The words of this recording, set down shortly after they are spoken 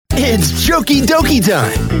It's Jokey Dokey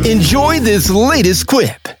time. Enjoy this latest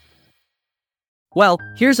quip. Well,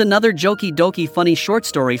 here's another jokey dokey funny short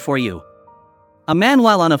story for you. A man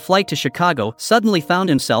while on a flight to Chicago suddenly found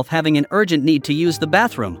himself having an urgent need to use the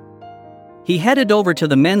bathroom. He headed over to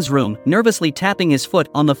the men's room, nervously tapping his foot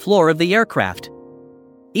on the floor of the aircraft.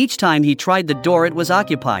 Each time he tried the door, it was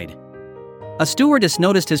occupied. A stewardess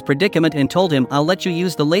noticed his predicament and told him, "I'll let you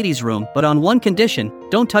use the ladies' room, but on one condition: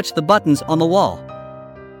 don't touch the buttons on the wall."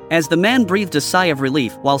 As the man breathed a sigh of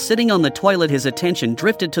relief while sitting on the toilet, his attention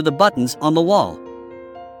drifted to the buttons on the wall.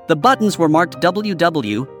 The buttons were marked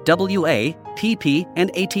WW, WA, PP,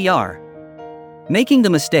 and ATR. Making the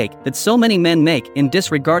mistake that so many men make in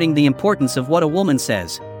disregarding the importance of what a woman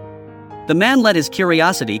says. The man let his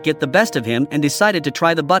curiosity get the best of him and decided to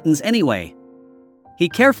try the buttons anyway. He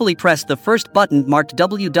carefully pressed the first button marked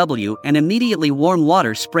WW and immediately warm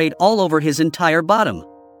water sprayed all over his entire bottom.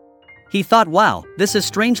 He thought, "Wow, this is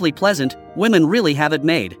strangely pleasant, women really have it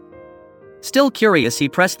made." Still curious, he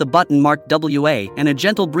pressed the button marked WA and a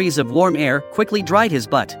gentle breeze of warm air quickly dried his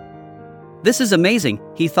butt. "This is amazing,"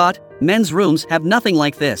 he thought, "men's rooms have nothing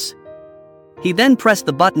like this." He then pressed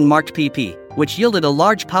the button marked PP, which yielded a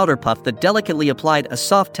large powder puff that delicately applied a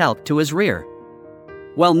soft talc to his rear.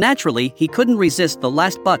 Well, naturally, he couldn't resist the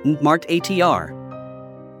last button marked ATR.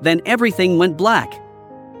 Then everything went black.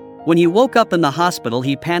 When he woke up in the hospital,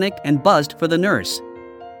 he panicked and buzzed for the nurse.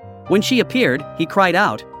 When she appeared, he cried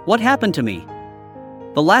out, "What happened to me?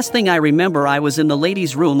 The last thing I remember, I was in the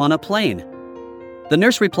ladies' room on a plane." The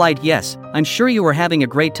nurse replied, "Yes, I'm sure you were having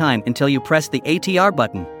a great time until you pressed the ATR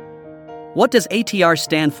button." "What does ATR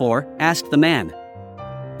stand for?" asked the man.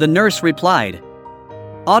 The nurse replied,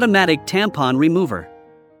 "Automatic Tampon Remover."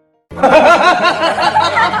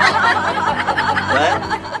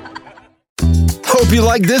 Hope you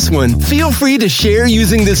like this one. Feel free to share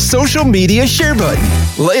using the social media share button.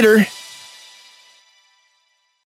 Later.